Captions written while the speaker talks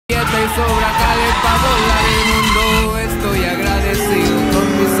Y sobra calle para volar el mundo. Estoy agradecido con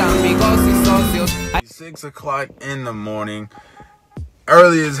mis amigos y socios. 6 o'clock in the morning.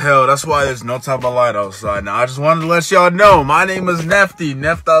 Early as hell. That's why there's no type of light outside. Now, I just wanted to let y'all know, my name is Nefty,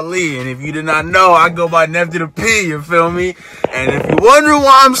 Neftali. And if you did not know, I go by Nefty the P, you feel me? And if you wonder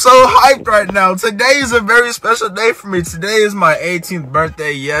why I'm so hyped right now, today is a very special day for me. Today is my 18th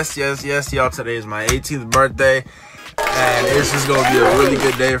birthday. Yes, y'all. Today is my 18th birthday. And it's just gonna be a really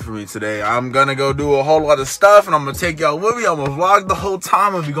good day for me today. I'm gonna go do a whole lot of stuff, and I'm gonna take y'all with me. I'm gonna vlog the whole time.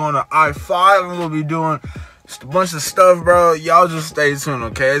 I'm gonna be going to I-5. I'm gonna be doing just a bunch of stuff, bro. Y'all just stay tuned,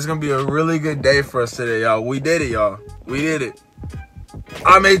 okay? It's gonna be a really good day for us today, y'all. We did it, y'all. We did it.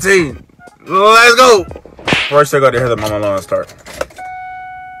 I'm 18. Let's go. First, I gotta hear the mama alarm start.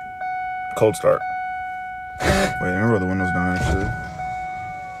 Cold start. Wait, let me roll the windows down, actually.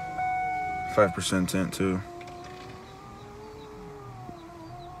 5% tint, too.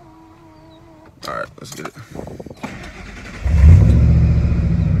 All right, let's get it.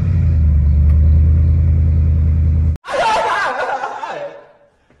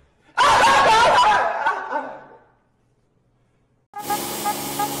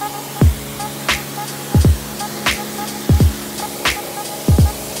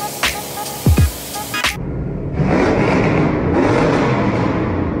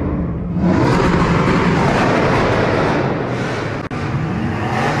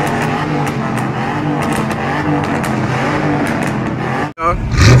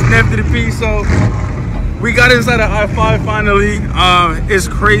 Nefty the P. So we got inside of I-5 finally. It's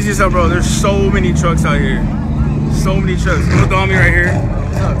crazy as hell, bro. There's so many trucks out here. So many trucks. Look on me right here.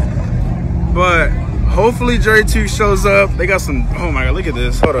 But hopefully Jerry 2 shows up. They got some. Oh my god, look at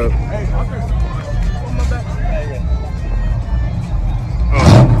this. Hold up. Oh.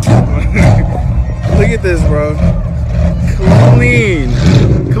 Look at this, bro. Clean.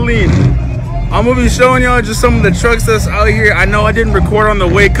 I'm gonna be showing y'all just some of the trucks that's out here. I know I didn't record on the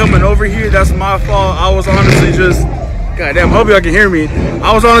way coming over here. That's my fault. I was honestly just, goddamn, hope y'all can hear me.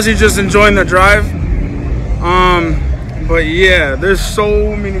 I was honestly just enjoying the drive. But yeah, there's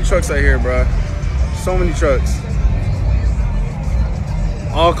so many trucks out here, bro. So many trucks.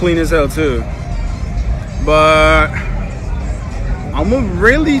 All clean as hell too. But I'm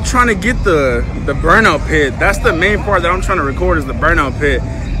really trying to get the burnout pit. That's the main part that I'm trying to record, is the burnout pit.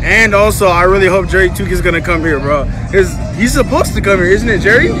 And also, I really hope Jerry Took is gonna come here, bro. He's supposed to come here, isn't it,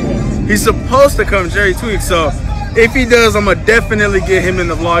 Jerry? He's supposed to come, Jerry Tweak. So if he does, I'm gonna definitely get him in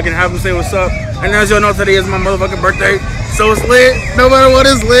the vlog and have him say what's up. And as y'all know, today is my motherfucking birthday, so it's lit. No matter what,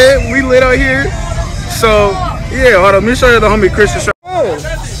 it's lit. We lit out here. So yeah, hold on, let me show you the homie Christian show. Good.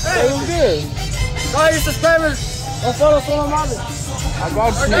 It was good. Go ahead, subscribers. Don't follow us on my mother. I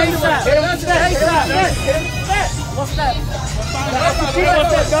got you. What's that?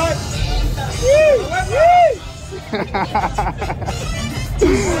 What's that, dog?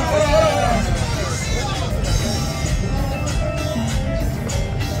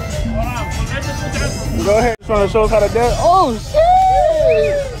 Go ahead. Just want to show us how to dance. Oh, shit!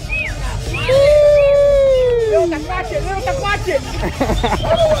 Little taquache.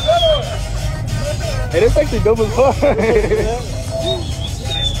 Hey, this actually dope as fuck.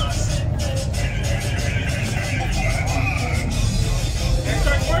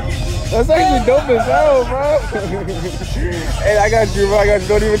 That's actually dope as hell, bro. Hey, I got you, bro. I got you.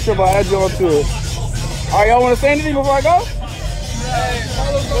 Don't even trip. I'll add you onto it. All right, y'all want to say anything before I go?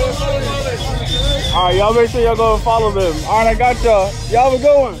 All right, y'all make sure y'all go and follow them. All right, I got y'all. Y'all have a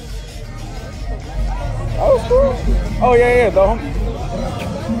good one. That was cool. Oh, yeah. The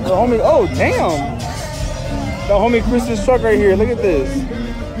homie. Oh, damn. The homie Chris's truck right here. Look at this.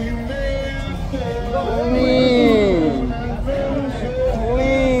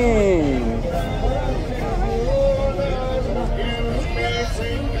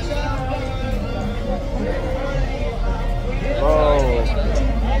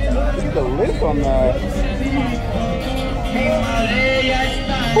 The lip on that.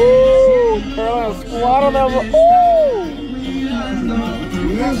 Ooh, Carolina squat on that one. Ooh.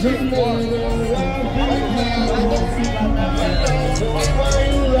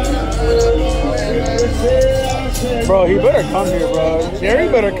 Bro, he better come here, bro. Jerry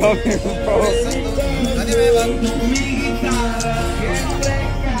better come here, bro.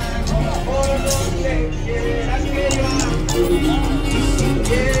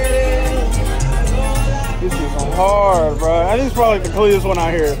 This is hard, bro. I think it's probably like the cleanest one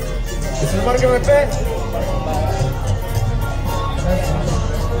out here. You want to give it back?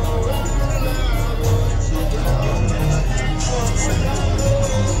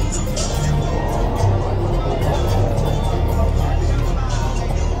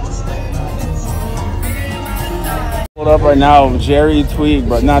 Hold up right now, Jerry Tweed,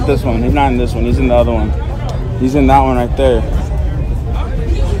 but not this one. He's not in this one. He's in the other one. He's in that one right there.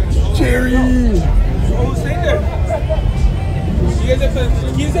 Jerry. Oh, stay there. You guys have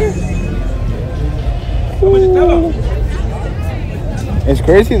the keys there? It's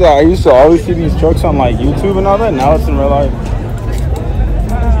crazy that I used to always see these trucks on like YouTube and all that. Now it's in real life.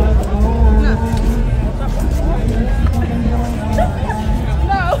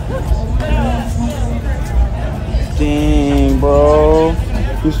 Dang, bro.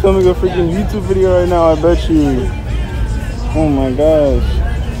 He's filming a freaking YouTube video right now, I bet you. Oh my gosh.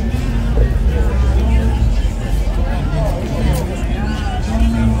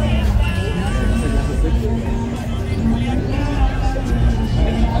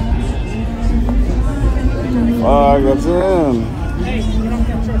 Fuck, that's him.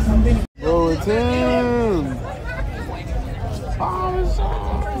 Bro, it's him. Oh, it's him.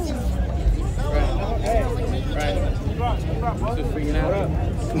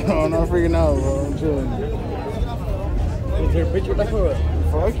 No, I'm not freaking out, bro. I'm chilling. Can you take a picture with that?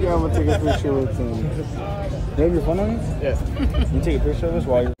 Fuck yeah, I'm gonna take a picture with him. You have your phone on you? Yes. You take a picture of us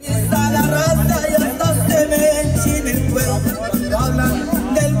while you're...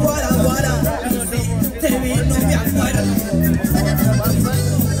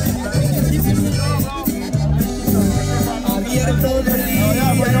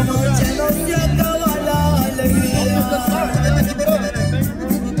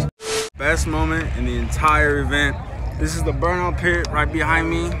 Best moment in the entire event. This is the burnout pit right behind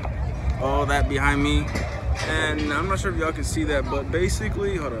me. All that behind me. And I'm not sure if y'all can see that, but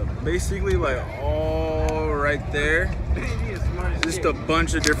basically, hold up. Basically, like all right there, just a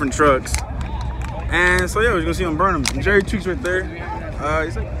bunch of different trucks. And so yeah, we're gonna see them burn them. Jerry Tweed's right there.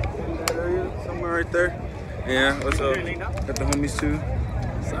 He's like in that area, somewhere right there. Yeah, what's up? Got the homies too.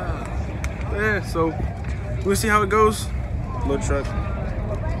 Yeah, so we'll see how it goes. Little truck.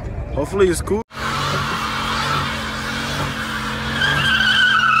 Hopefully it's cool.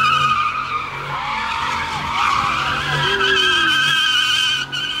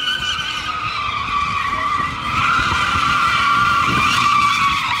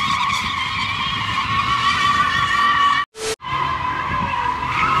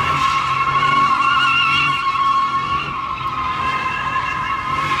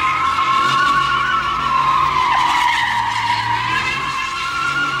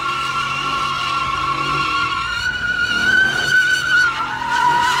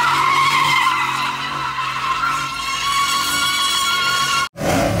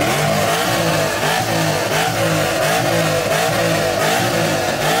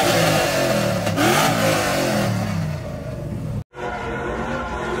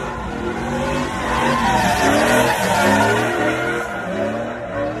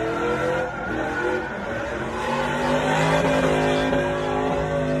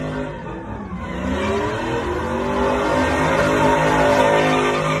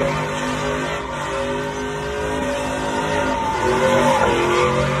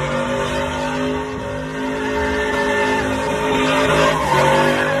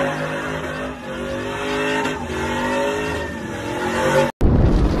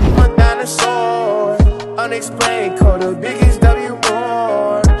 Unexplained, call the biggest W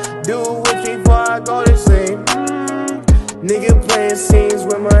more. Do with me before I go to sleep. Nigga playing scenes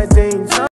with my things.